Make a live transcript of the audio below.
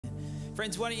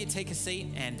Friends, why don't you take a seat,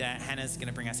 and Hannah's going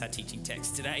to bring us our teaching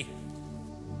text today.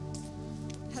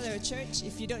 Hello, church.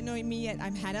 If you don't know me yet,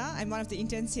 I'm Hannah. I'm one of the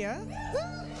interns here.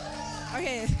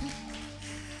 Okay.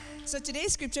 So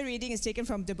today's scripture reading is taken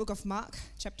from the book of Mark,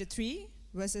 chapter 3,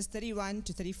 verses 31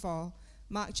 to 34.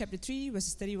 Mark chapter 3,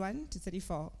 verses 31 to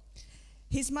 34.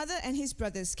 His mother and his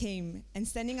brothers came, and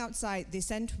standing outside, they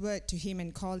sent word to him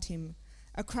and called him.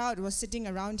 A crowd was sitting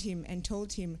around him and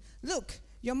told him, "Look,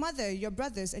 your mother, your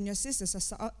brothers, and your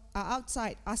sisters are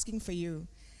outside asking for you."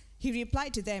 He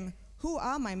replied to them, "Who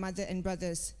are my mother and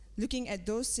brothers?" Looking at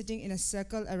those sitting in a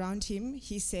circle around him,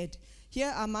 he said, "Here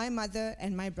are my mother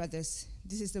and my brothers."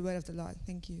 This is the word of the Lord.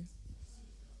 Thank you.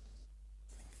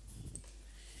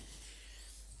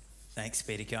 Thanks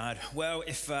be to God. Well,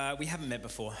 if we haven't met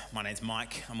before, my name's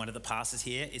Mike. I'm one of the pastors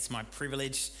here. It's my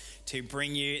privilege to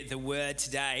bring you the word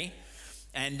today.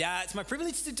 And it's my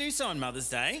privilege to do so on Mother's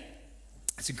Day.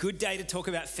 It's a good day to talk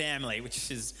about family, which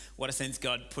is what I sense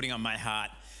God putting on my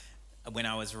heart when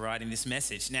I was writing this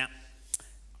message. Now,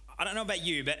 I don't know about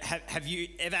you, but have you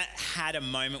ever had a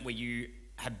moment where you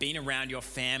have been around your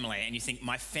family and you think,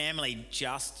 my family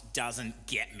just doesn't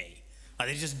get me? Like,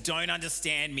 they just don't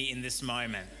understand me in this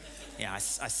moment. Yeah, I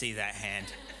see that hand,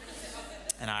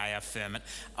 and I affirm it.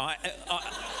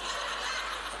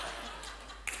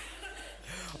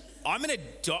 I'm an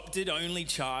adopted only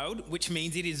child, which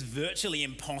means it is virtually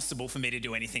impossible for me to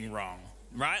do anything wrong,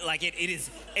 right? Like it is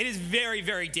very,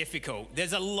 very difficult.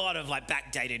 There's a lot of like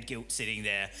backdated guilt sitting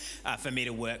there for me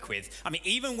to work with. I mean,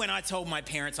 even when I told my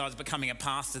parents I was becoming a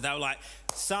pastor, they were like,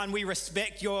 "Son, we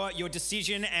respect your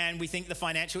decision and we think the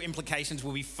financial implications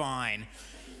will be fine,"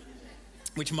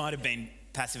 which might have been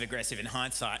passive aggressive in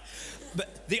hindsight.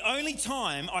 But the only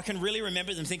time I can really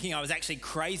remember them thinking I was actually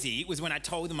crazy was when I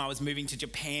told them I was moving to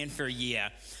Japan for a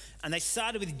year. And they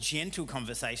started with gentle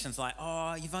conversations like,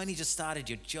 "Oh, you've only just started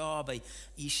your job. Are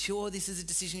you sure this is a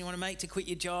decision you want to make to quit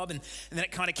your job?" And then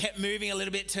it kind of kept moving a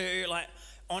little bit to like,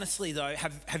 "Honestly though,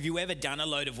 have you ever done a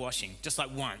load of washing?" Just like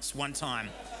one time.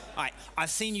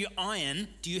 "I've seen you iron.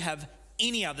 Do you have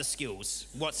any other skills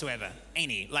whatsoever?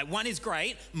 Any? Like, one is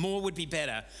great, more would be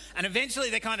better." And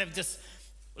eventually they kind of just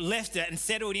left it and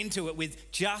settled into it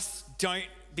with, "Just don't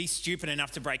be stupid enough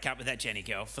to break up with that Jenny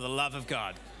girl, for the love of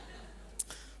God."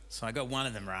 So I got one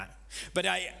of them right. But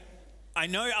I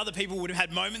know other people would have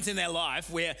had moments in their life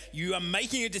where you are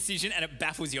making a decision and it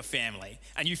baffles your family.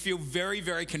 And you feel very,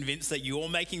 very convinced that you're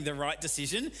making the right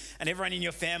decision. And everyone in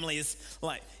your family is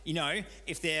like, you know,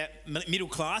 if they're middle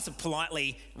class, are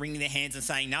politely wringing their hands and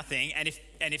saying nothing. And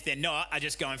if they're not, are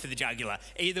just going for the jugular.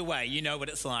 Either way, you know what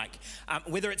it's like.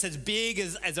 Whether it's as big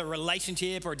as a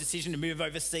relationship or a decision to move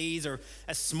overseas, or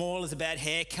as small as a bad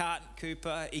haircut,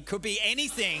 Cooper, it could be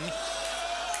anything.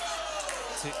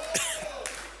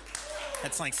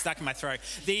 That's like stuck in my throat.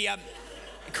 It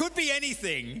could be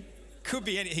anything.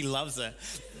 He loves it.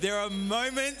 There are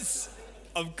moments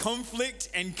of conflict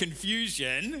and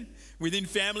confusion within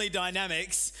family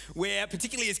dynamics where,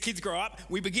 particularly as kids grow up,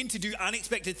 we begin to do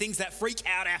unexpected things that freak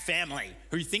out our family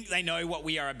who think they know what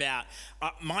we are about.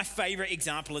 My favorite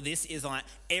example of this is like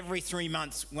every 3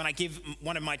 months when I give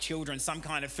one of my children some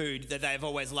kind of food that they've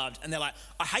always loved, and they're like,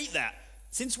 "I hate that."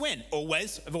 "Since when?"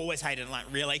 "Always. I've always hated it." Like,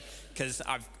 really? Because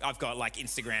I've got like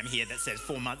Instagram here that says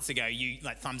 4 months ago, you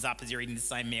like thumbs up as you're eating the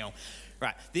same meal.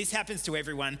 Right. This happens to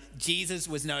everyone. Jesus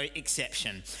was no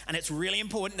exception. And it's really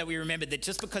important that we remember that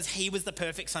just because he was the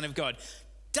perfect Son of God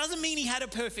doesn't mean he had a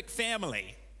perfect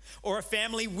family or a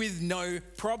family with no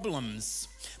problems.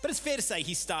 But it's fair to say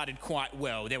he started quite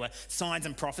well. There were signs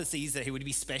and prophecies that he would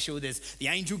be special. There's the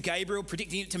angel Gabriel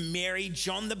predicting it to Mary,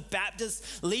 John the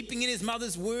Baptist leaping in his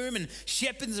mother's womb, and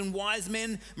shepherds and wise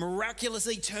men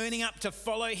miraculously turning up to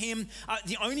follow him.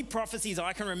 The only prophecies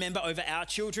I can remember over our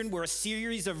children were a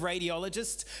series of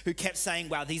radiologists who kept saying,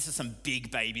 "Wow, these are some big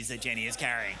babies that Jenny is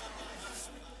carrying."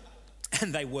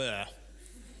 And they were.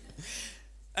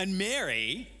 And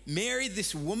Mary,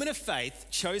 this woman of faith,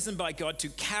 chosen by God to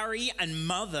carry and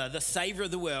mother the Savior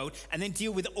of the world, and then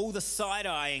deal with all the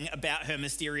side-eyeing about her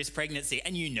mysterious pregnancy.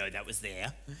 And you know that was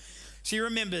there. She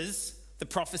remembers the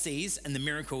prophecies and the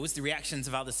miracles, the reactions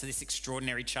of others to this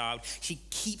extraordinary child. She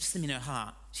keeps them in her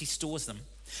heart. She stores them.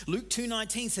 Luke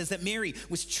 2:19 says that Mary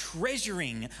was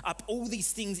treasuring up all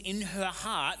these things in her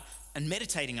heart and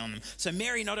meditating on them. So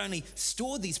Mary not only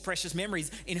stored these precious memories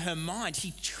in her mind,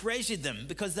 she treasured them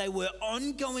because they were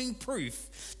ongoing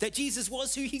proof that Jesus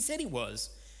was who he said he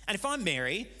was. And if I'm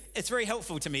Mary, it's very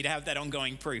helpful to me to have that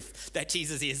ongoing proof that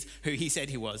Jesus is who he said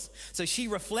he was. So she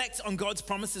reflects on God's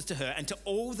promises to her and to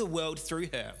all the world through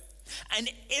her. And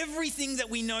everything that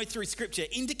we know through Scripture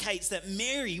indicates that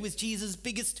Mary was Jesus'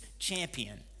 biggest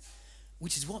champion.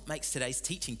 which is what makes today's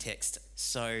teaching text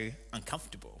so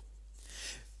uncomfortable.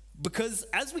 Because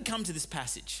as we come to this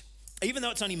passage, even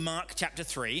though it's only Mark chapter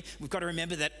 3, we've got to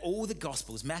remember that all the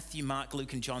Gospels, Matthew, Mark,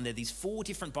 Luke, and John, they're these 4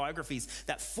 different biographies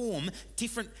that form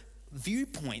different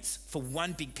viewpoints for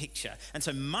one big picture. And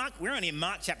so we're only in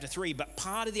Mark chapter 3, but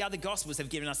part of the other Gospels have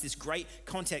given us this great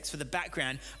context for the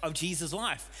background of Jesus'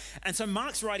 life. And so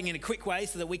Mark's writing in a quick way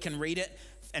so that we can read it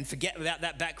and forget about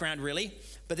that background really.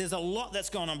 But there's a lot that's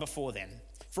gone on before then.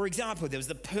 For example, there was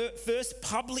the first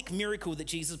public miracle that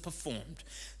Jesus performed,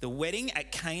 the wedding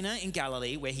at Cana in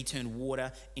Galilee where he turned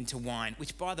water into wine,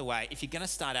 which, by the way, if you're going to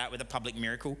start out with a public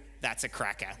miracle, that's a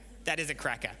cracker. That is a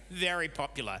cracker. Very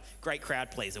popular. Great crowd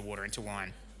pleaser, water into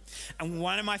wine. And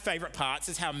one of my favorite parts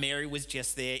is how Mary was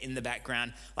just there in the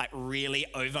background, like really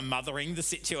over-mothering the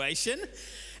situation.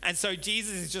 And so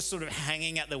Jesus is just sort of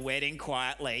hanging at the wedding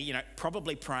quietly,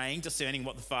 probably praying, discerning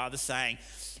what the Father's saying.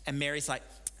 And Mary's like,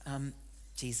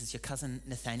 Jesus, your cousin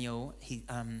Nathaniel,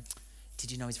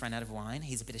 did you know he's run out of wine?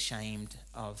 He's a bit ashamed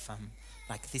of,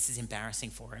 this is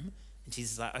embarrassing for him. And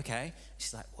Jesus is like, okay.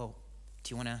 She's like, well,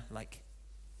 do you want to,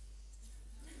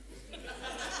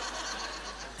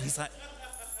 And he's like,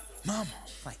 Mom,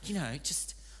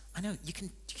 I know you can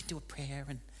do a prayer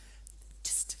and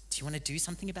do you want to do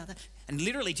something about that? And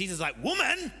literally Jesus is like,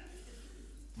 woman,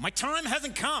 my time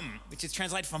hasn't come, which is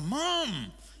translated for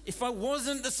Mom. If I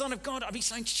wasn't the Son of God, I'd be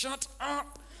saying, shut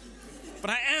up. But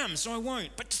I am, so I won't.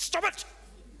 But just stop it.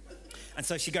 And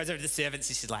so she goes over to the servants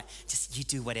and she's like, just you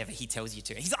do whatever he tells you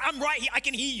to. And he's like, I'm right here. I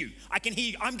can hear you.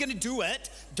 I'm going to do it.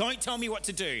 Don't tell me what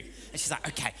to do. And she's like,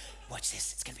 okay, watch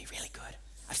this. It's going to be really good.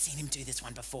 I've seen him do this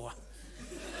one before.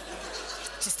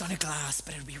 Just on a glass,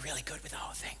 but it'll be really good with the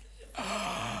whole thing.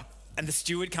 And the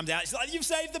steward comes out. She's like, you've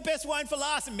saved the best wine for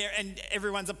last. And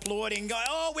everyone's applauding, going,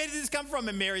 oh, where did this come from?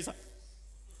 And Mary's like,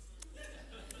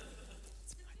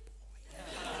 it's my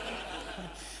boy.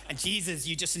 And Jesus,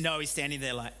 you just know he's standing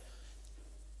there like,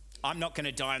 I'm not going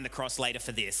to die on the cross later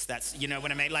for this. That's, you know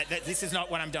what I mean? This is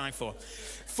not what I'm dying for.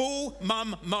 Full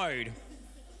mum mode.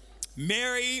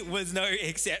 Mary was no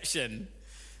exception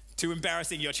to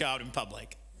embarrassing your child in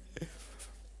public.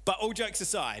 But all jokes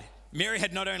aside, Mary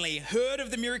had not only heard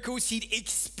of the miracles, she'd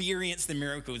experienced the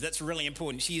miracles. That's really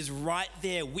important. She is right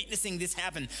there witnessing this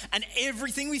happen. And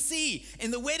everything we see in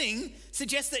the wedding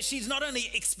suggests that she's not only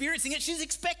experiencing it, she's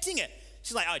expecting it.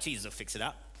 She's like, oh, Jesus will fix it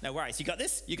up. No worries. You got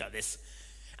this? You got this.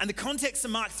 And the context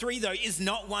of Mark 3, though, is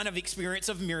not one of experience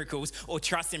of miracles or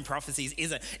trust in prophecies,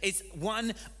 is it? It's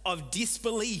one of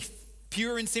disbelief,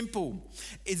 pure and simple.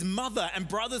 His mother and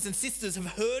brothers and sisters have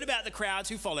heard about the crowds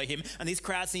who follow him, and these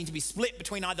crowds seem to be split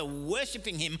between either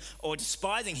worshipping him or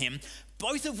despising him,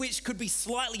 both of which could be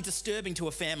slightly disturbing to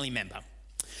a family member.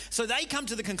 So they come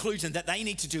to the conclusion that they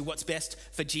need to do what's best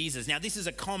for Jesus. Now, this is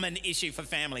a common issue for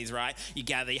families, right? You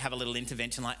gather, you have a little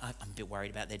intervention like, I'm a bit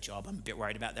worried about their job. I'm a bit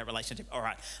worried about their relationship. All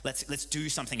right, let's do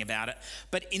something about it.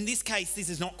 But in this case, this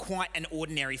is not quite an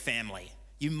ordinary family.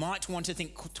 You might want to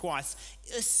think twice,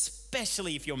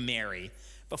 especially if you're Mary,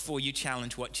 before you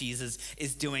challenge what Jesus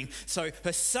is doing. So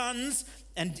her sons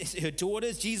and her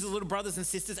daughters, Jesus' little brothers and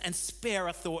sisters, and spare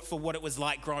a thought for what it was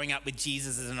like growing up with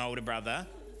Jesus as an older brother.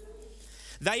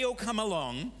 They all come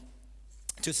along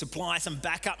to supply some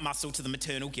backup muscle to the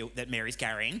maternal guilt that Mary's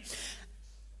carrying.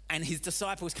 And his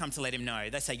disciples come to let him know.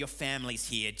 They say, your family's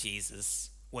here,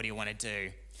 Jesus. What do you want to do?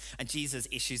 And Jesus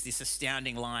issues this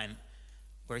astounding line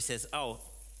where he says, oh,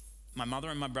 my mother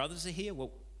and my brothers are here? Well,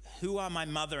 who are my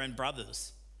mother and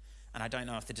brothers? And I don't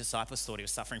know if the disciples thought he was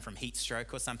suffering from heat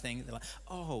stroke or something. They're like,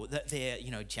 oh, they're,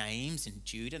 James and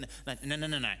Jude.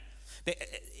 No.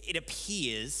 It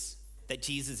appears that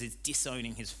Jesus is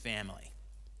disowning his family.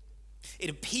 It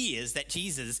appears that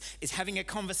Jesus is having a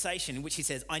conversation in which he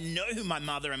says, I know who my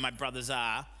mother and my brothers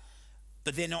are,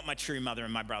 but they're not my true mother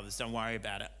and my brothers. Don't worry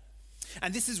about it.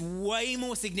 And this is way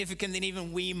more significant than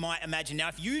even we might imagine. Now,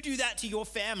 if you do that to your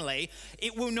family,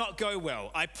 it will not go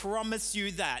well. I promise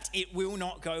you that. It will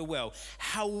not go well.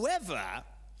 However,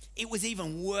 it was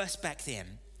even worse back then.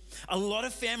 A lot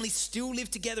of families still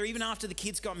live together even after the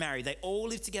kids got married. They all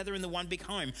lived together in the one big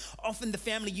home. Often the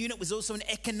family unit was also an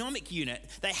economic unit.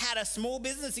 They had a small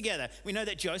business together. We know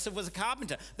that Joseph was a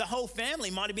carpenter. The whole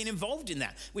family might have been involved in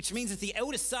that, which means if the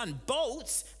eldest son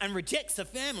bolts and rejects the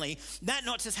family, that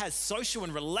not just has social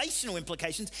and relational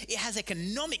implications, it has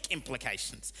economic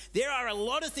implications. There are a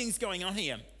lot of things going on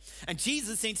here. And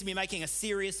Jesus seems to be making a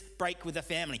serious break with the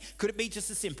family. Could it be just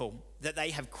as simple that they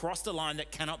have crossed a line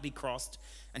that cannot be crossed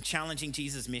and challenging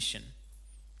Jesus' mission?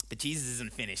 But Jesus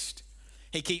isn't finished.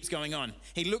 He keeps going on.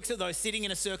 He looks at those sitting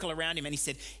in a circle around him and he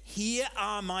said, here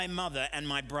are my mother and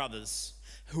my brothers.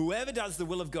 Whoever does the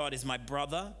will of God is my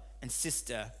brother, and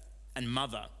sister and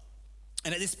mother.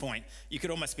 And at this point, you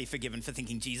could almost be forgiven for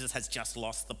thinking Jesus has just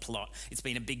lost the plot. It's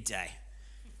been a big day.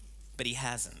 But he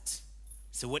hasn't.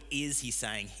 So what is he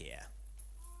saying here?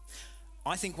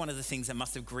 I think one of the things that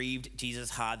must have grieved Jesus'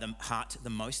 heart the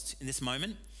most in this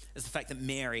moment is the fact that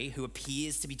Mary, who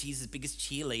appears to be Jesus' biggest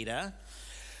cheerleader,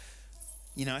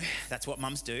 you know, that's what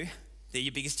mums do. They're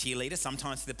your biggest cheerleader,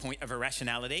 sometimes to the point of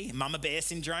irrationality. Mama bear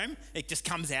syndrome, it just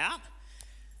comes out.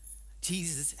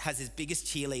 Jesus has his biggest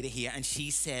cheerleader here, and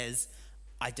she says,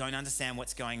 I don't understand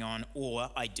what's going on, or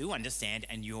I do understand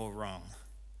and you're wrong.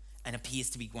 And appears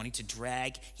to be wanting to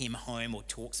drag him home or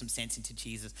talk some sense into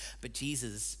Jesus. But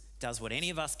Jesus does what any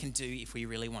of us can do if we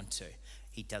really want to.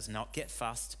 He does not get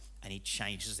fussed, and he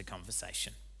changes the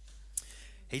conversation.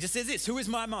 He just says this, who is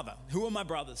my mother? Who are my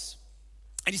brothers?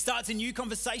 And he starts a new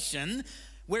conversation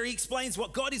where he explains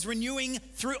what God is renewing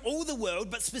through all the world,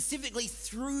 but specifically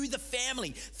through the family,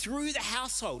 through the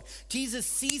household. Jesus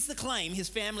sees the claim his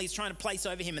family is trying to place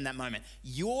over him in that moment.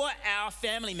 You're our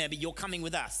family member, you're coming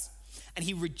with us. And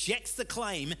he rejects the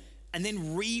claim and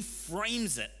then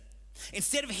reframes it.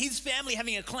 Instead of his family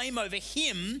having a claim over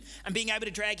him and being able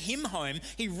to drag him home,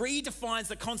 he redefines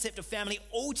the concept of family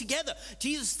altogether.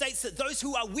 Jesus states that those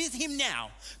who are with him now,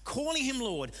 calling him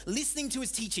Lord, listening to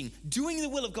his teaching, doing the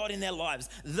will of God in their lives,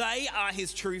 they are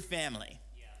his true family.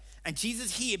 Yeah. And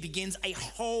Jesus here begins a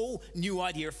whole new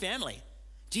idea of family.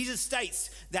 Jesus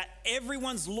states that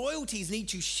everyone's loyalties need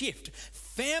to shift.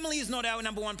 Family is not our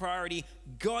number one priority.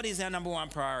 God is our number one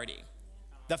priority.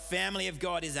 The family of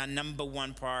God is our number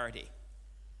one priority.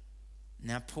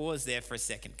 Now pause there for a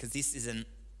second, because this is an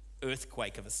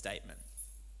earthquake of a statement,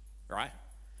 right?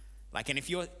 Like, and if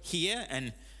you're here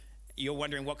and you're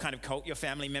wondering what kind of cult your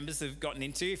family members have gotten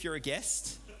into, if you're a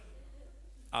guest,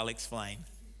 I'll explain.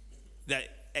 The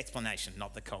explanation,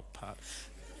 not the cult part.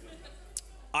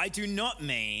 I do not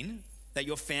mean that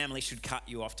your family should cut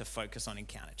you off to focus on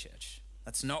Encounter Church.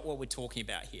 That's not what we're talking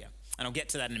about here. And I'll get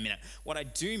to that in a minute. What I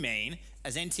do mean,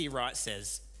 as N.T. Wright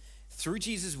says, through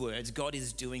Jesus' words, God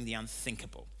is doing the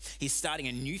unthinkable. He's starting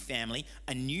a new family,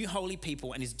 a new holy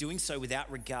people, and is doing so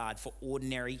without regard for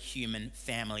ordinary human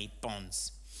family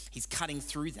bonds. He's cutting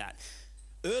through that.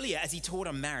 Earlier, as he taught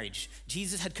on marriage,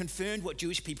 Jesus had confirmed what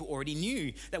Jewish people already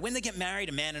knew, that when they get married,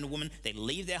 a man and a woman, they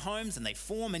leave their homes and they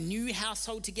form a new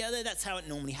household together. That's how it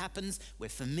normally happens. We're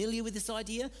familiar with this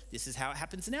idea. This is how it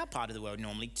happens in our part of the world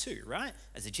normally too, right?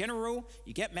 As a general rule,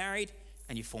 you get married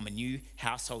and you form a new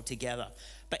household together.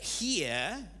 But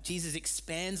here, Jesus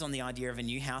expands on the idea of a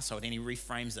new household and he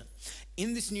reframes it.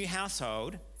 In this new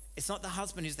household, it's not the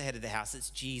husband who's the head of the house,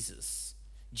 it's Jesus.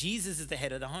 Jesus is the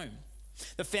head of the home.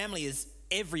 The family is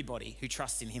everybody who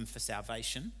trusts in him for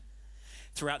salvation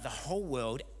throughout the whole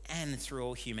world and through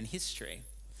all human history.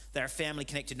 They're a family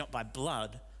connected not by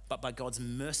blood, but by God's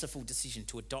merciful decision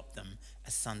to adopt them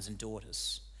as sons and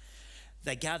daughters.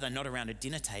 They gather not around a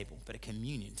dinner table, but a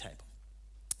communion table.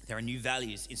 There are new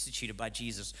values instituted by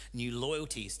Jesus, new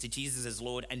loyalties to Jesus as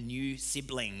Lord, and new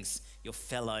siblings, your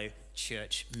fellow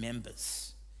church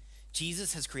members.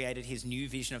 Jesus has created his new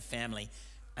vision of family,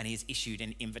 and he has issued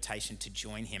an invitation to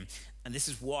join him. And this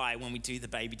is why when we do the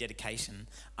baby dedication,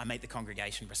 I make the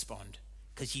congregation respond,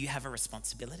 because you have a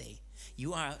responsibility.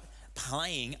 You are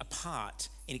playing a part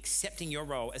in accepting your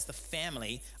role as the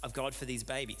family of God for these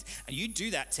babies. And you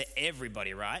do that to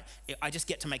everybody, right? I just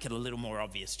get to make it a little more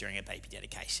obvious during a baby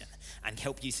dedication and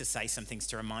help you to say some things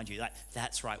to remind you, like,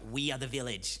 that's right, we are the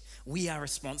village. We are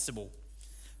responsible.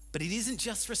 But it isn't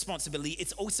just responsibility,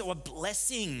 it's also a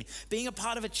blessing. Being a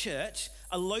part of a church,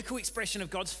 a local expression of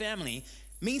God's family,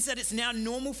 means that it's now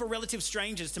normal for relative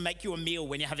strangers to make you a meal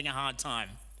when you're having a hard time.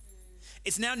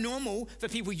 It's now normal for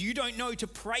people you don't know to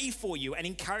pray for you and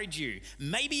encourage you,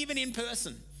 maybe even in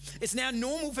person. It's now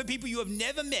normal for people you have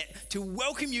never met to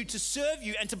welcome you, to serve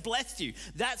you, and to bless you.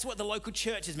 That's what the local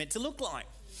church is meant to look like.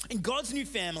 In God's new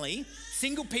family,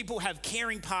 single people have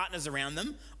caring partners around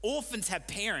them, orphans have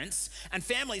parents, and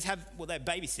families have, well, they're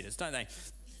babysitters, don't they?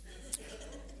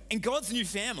 In God's new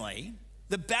family,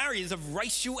 the barriers of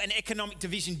racial and economic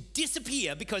division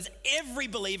disappear because every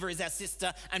believer is our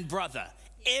sister and brother.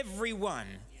 Everyone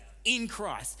in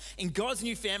Christ. In God's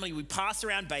new family, we pass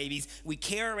around babies, we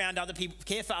care around other people,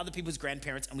 care for other people's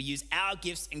grandparents, and we use our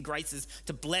gifts and graces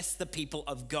to bless the people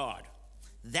of God.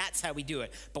 That's how we do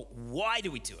it. But why do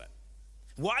we do it?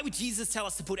 Why would Jesus tell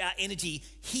us to put our energy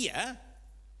here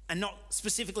and not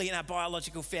specifically in our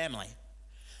biological family?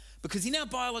 Because in our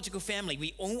biological family,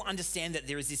 we all understand that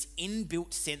there is this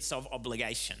inbuilt sense of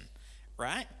obligation,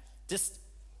 right? Just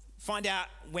find out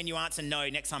when you answer no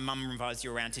next time mum invites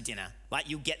you around to dinner. Like,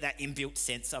 you'll get that inbuilt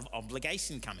sense of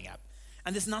obligation coming up.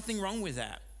 And there's nothing wrong with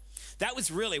that. That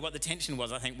was really what the tension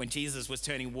was, I think, when Jesus was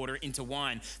turning water into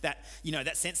wine. That,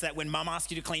 that sense that when mum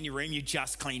asks you to clean your room, you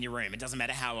just clean your room. It doesn't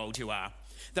matter how old you are.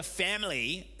 The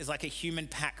family is like a human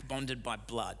pack bonded by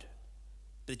blood.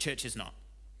 But the church is not.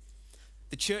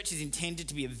 The church is intended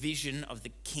to be a vision of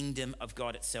the kingdom of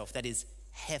God itself. That is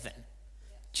heaven.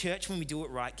 Church, when we do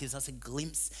it right, gives us a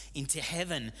glimpse into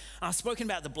heaven. I've spoken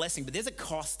about the blessing, but there's a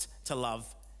cost to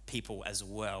love people as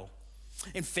well.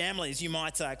 In families, you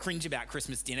might cringe about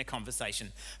Christmas dinner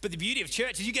conversation, but the beauty of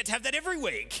church is you get to have that every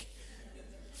week.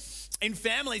 In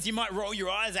families, you might roll your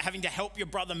eyes at having to help your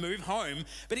brother move home,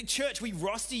 but in church, we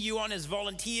roster you on as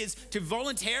volunteers to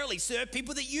voluntarily serve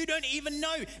people that you don't even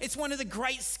know. It's one of the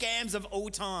great scams of all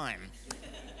time.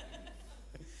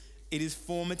 It is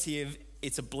formative,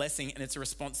 it's a blessing, and it's a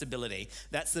responsibility.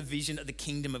 That's the vision of the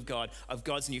kingdom of God, of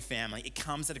God's new family. It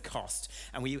comes at a cost,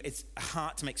 and it's a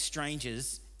heart to make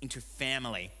strangers into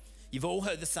family. You've all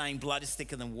heard the saying, blood is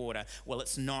thicker than water. Well,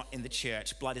 it's not in the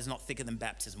church. Blood is not thicker than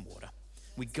baptism water.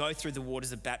 We go through the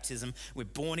waters of baptism, we're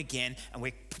born again, and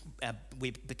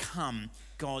we become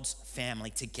God's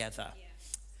family together.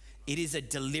 It is a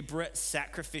deliberate,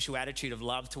 sacrificial attitude of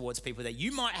love towards people that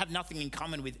you might have nothing in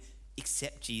common with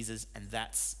except Jesus, and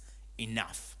that's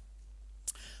enough.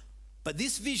 But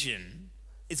this vision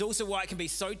is also why it can be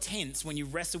so tense when you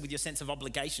wrestle with your sense of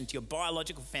obligation to your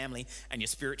biological family and your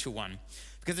spiritual one.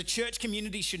 Because a church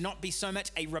community should not be so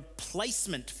much a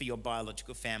replacement for your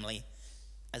biological family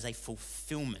as a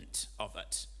fulfillment of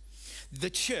it. The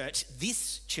church,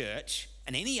 this church,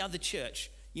 and any other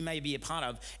church you may be a part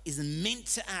of, is meant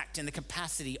to act in the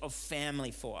capacity of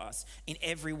family for us in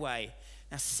every way.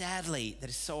 Now, sadly, that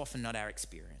is so often not our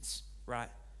experience, right?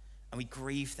 And we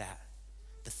grieve that.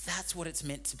 But that's what it's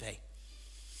meant to be.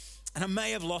 And I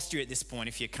may have lost you at this point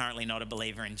if you're currently not a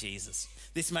believer in Jesus.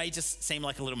 This may just seem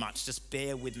like a little much. Just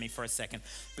bear with me for a second,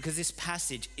 because this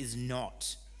passage is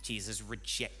not Jesus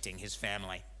rejecting his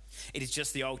family. It is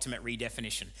just the ultimate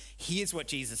redefinition. Here's what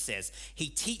Jesus says. He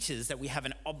teaches that we have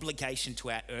an obligation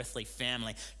to our earthly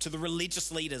family. To the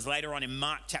religious leaders later on in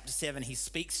Mark chapter 7, he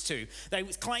speaks to. They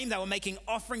claimed they were making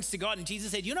offerings to God, and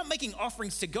Jesus said, you're not making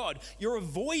offerings to God. You're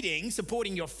avoiding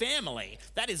supporting your family.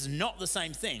 That is not the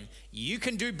same thing. You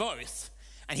can do both.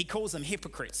 And he calls them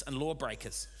hypocrites and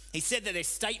lawbreakers. He said that their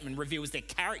statement reveals their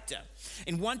character.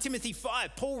 In 1 Timothy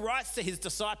 5, Paul writes to his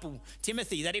disciple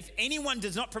Timothy that if anyone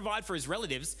does not provide for his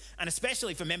relatives, and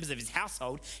especially for members of his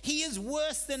household, he is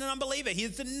worse than an unbeliever. He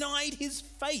has denied his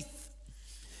faith.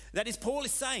 That is, Paul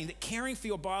is saying that caring for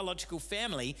your biological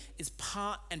family is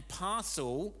part and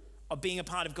parcel of being a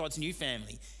part of God's new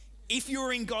family. If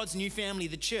you're in God's new family,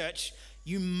 the church,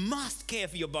 you must care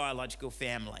for your biological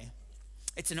family.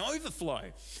 It's an overflow.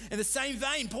 In the same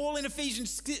vein, Paul in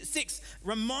Ephesians 6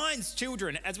 reminds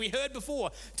children, as we heard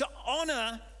before, to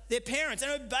honor their parents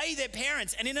and obey their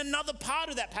parents. And in another part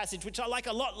of that passage, which I like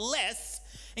a lot less,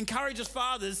 encourages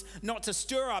fathers not to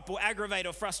stir up or aggravate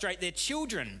or frustrate their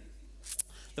children.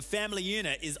 The family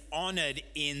unit is honored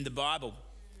in the Bible.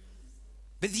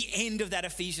 But at the end of that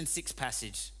Ephesians 6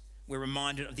 passage, we're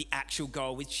reminded of the actual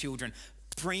goal with children.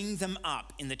 Bring them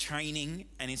up in the training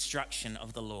and instruction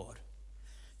of the Lord.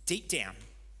 Deep down,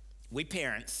 we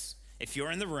parents, if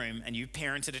you're in the room and you've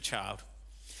parented a child,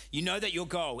 you know that your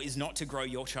goal is not to grow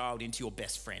your child into your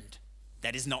best friend.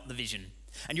 That is not the vision.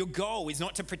 And your goal is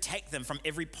not to protect them from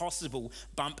every possible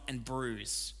bump and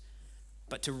bruise,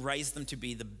 but to raise them to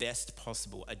be the best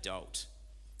possible adult.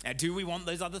 Now, do we want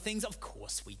those other things? Of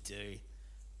course we do.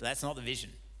 But that's not the vision.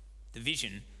 The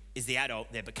vision is the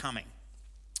adult they're becoming.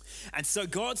 And so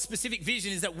God's specific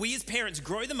vision is that we as parents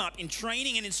grow them up in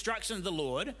training and instruction of the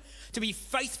Lord to be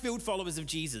faith-filled followers of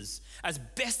Jesus as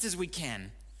best as we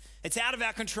can. It's out of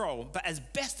our control, but as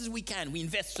best as we can, we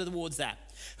invest towards that.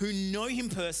 Who know him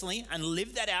personally and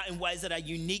live that out in ways that are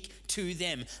unique to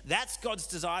them. That's God's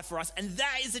desire for us, and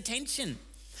that is attention.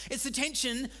 It's the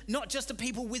tension not just to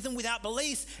people with and without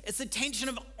beliefs. It's the tension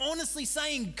of honestly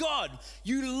saying, God,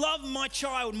 you love my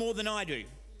child more than I do.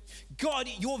 God,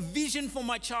 your vision for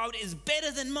my child is better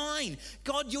than mine.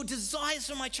 God, your desires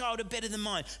for my child are better than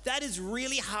mine. That is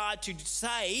really hard to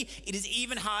say. It is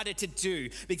even harder to do.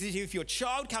 Because if your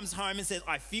child comes home and says,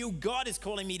 I feel God is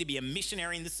calling me to be a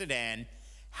missionary in the Sudan,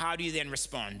 how do you then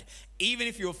respond? Even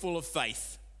if you're full of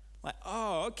faith. Like,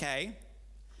 oh, okay.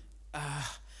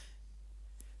 Have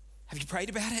you prayed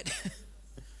about it?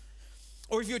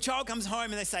 Or if your child comes home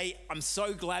and they say, I'm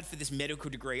so glad for this medical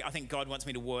degree. I think God wants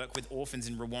me to work with orphans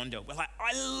in Rwanda. We're like,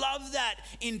 I love that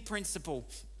in principle.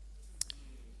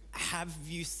 Have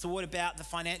you thought about the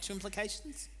financial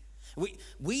implications?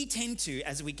 We tend to,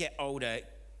 as we get older,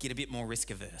 get a bit more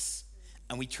risk averse.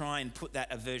 And we try and put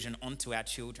that aversion onto our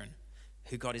children.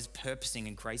 who God is purposing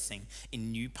and gracing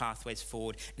in new pathways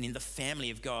forward. And in the family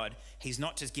of God, he's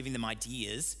not just giving them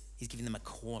ideas, he's giving them a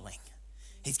calling.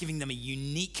 He's giving them a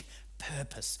unique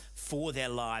purpose for their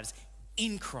lives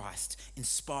in Christ,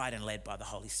 inspired and led by the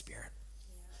Holy Spirit.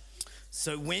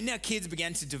 So when our kids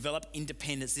began to develop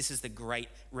independence, this is the great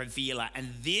revealer.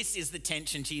 And this is the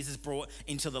tension Jesus brought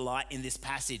into the light in this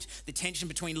passage. The tension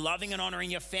between loving and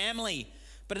honoring your family,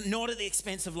 but not at the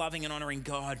expense of loving and honoring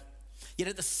God. Yet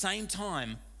at the same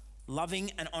time,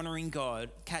 loving and honoring God,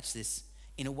 catch this,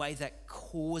 in a way that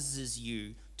causes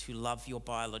you to love your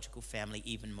biological family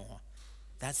even more.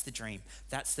 That's the dream,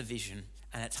 that's the vision,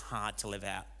 and it's hard to live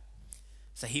out.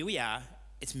 So here we are,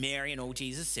 it's Mary and all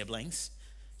Jesus' siblings.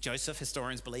 Joseph,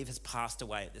 historians believe, has passed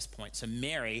away at this point. So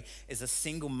Mary is a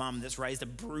single mum that's raised a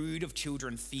brood of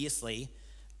children fiercely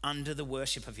under the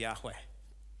worship of Yahweh.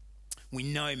 We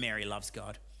know Mary loves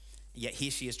God, yet here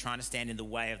she is trying to stand in the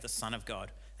way of the Son of God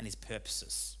and his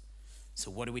purposes. So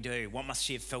what do we do? What must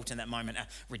she have felt in that moment?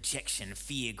 Rejection,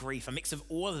 fear, grief, a mix of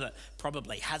all of it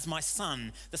probably. Has my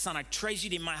son, the son I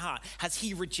treasured in my heart, has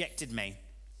he rejected me?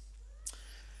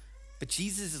 But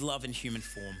Jesus is love in human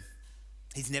form.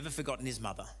 He's never forgotten his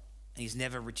mother, and he's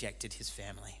never rejected his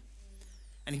family.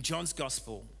 And in John's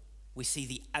gospel, we see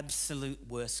the absolute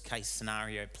worst case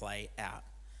scenario play out.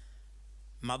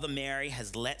 Mother Mary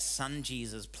has let son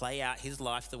Jesus play out his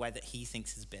life the way that he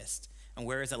thinks is best. And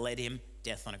where has it led him?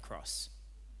 Death on a cross.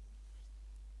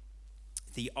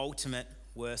 The ultimate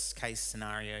worst case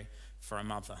scenario for a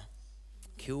mother.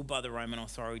 Killed by the Roman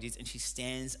authorities, and she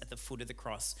stands at the foot of the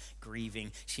cross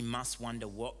grieving. She must wonder,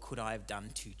 what could I have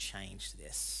done to change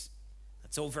this?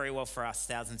 It's all very well for us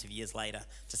thousands of years later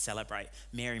to celebrate.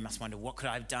 Mary must wonder, what could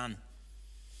I have done?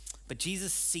 But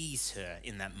Jesus sees her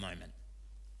in that moment,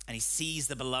 and he sees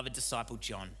the beloved disciple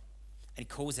John, and he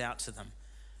calls out to them.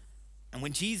 And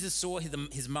when Jesus saw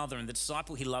his mother and the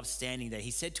disciple he loved standing there,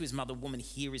 he said to his mother, "Woman,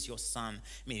 here is your son,"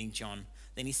 meaning John.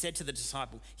 Then he said to the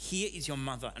disciple, "Here is your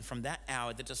mother." And from that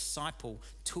hour, the disciple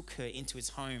took her into his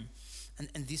home.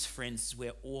 And this, friends, is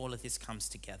where all of this comes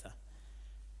together.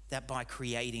 That by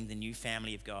creating the new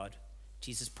family of God,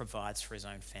 Jesus provides for his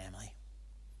own family.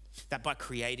 That by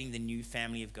creating the new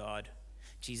family of God,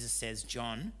 Jesus says,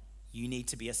 "John, you need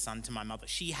to be a son to my mother.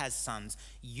 She has sons.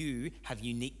 You have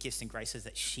unique gifts and graces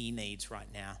that she needs right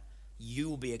now. You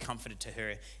will be a comforter to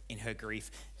her in her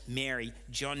grief. Mary,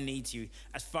 John needs you.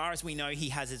 As far as we know, he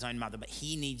has his own mother, but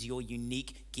he needs your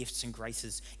unique gifts and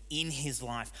graces in his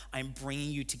life. I'm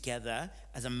bringing you together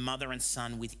as a mother and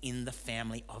son within the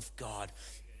family of God."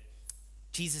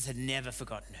 Jesus had never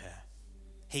forgotten her.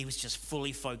 He was just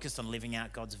fully focused on living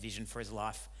out God's vision for his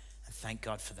life, and thank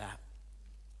God for that.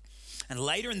 And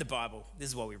later in the Bible, this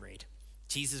is what we read.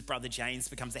 Jesus' brother James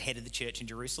becomes the head of the church in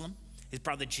Jerusalem. His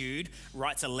brother Jude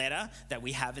writes a letter that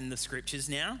we have in the scriptures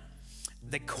now.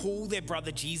 They call their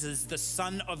brother Jesus the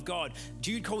Son of God.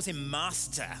 Jude calls him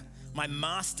Master, my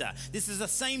Master. This is the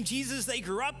same Jesus they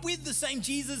grew up with, the same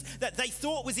Jesus that they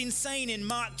thought was insane in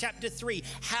Mark chapter 3.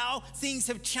 How things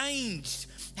have changed.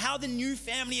 How the new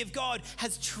family of God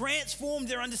has transformed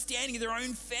their understanding of their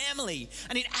own family.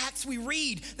 And in Acts we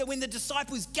read that when the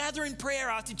disciples gather in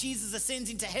prayer after Jesus ascends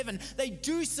into heaven, they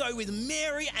do so with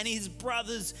Mary and his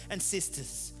brothers and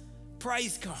sisters.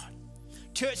 Praise God.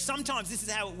 Church, sometimes this is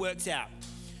how it works out.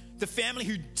 The family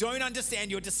who don't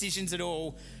understand your decisions at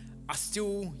all are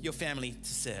still your family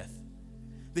to serve.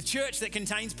 The church that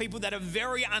contains people that are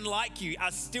very unlike you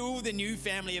are still the new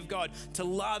family of God to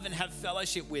love and have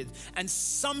fellowship with. And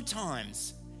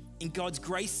sometimes in God's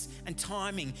grace and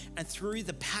timing and through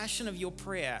the passion of your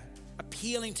prayer,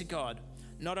 appealing to God,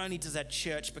 not only does that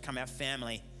church become our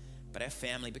family, but our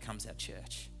family becomes our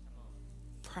church.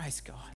 Praise God.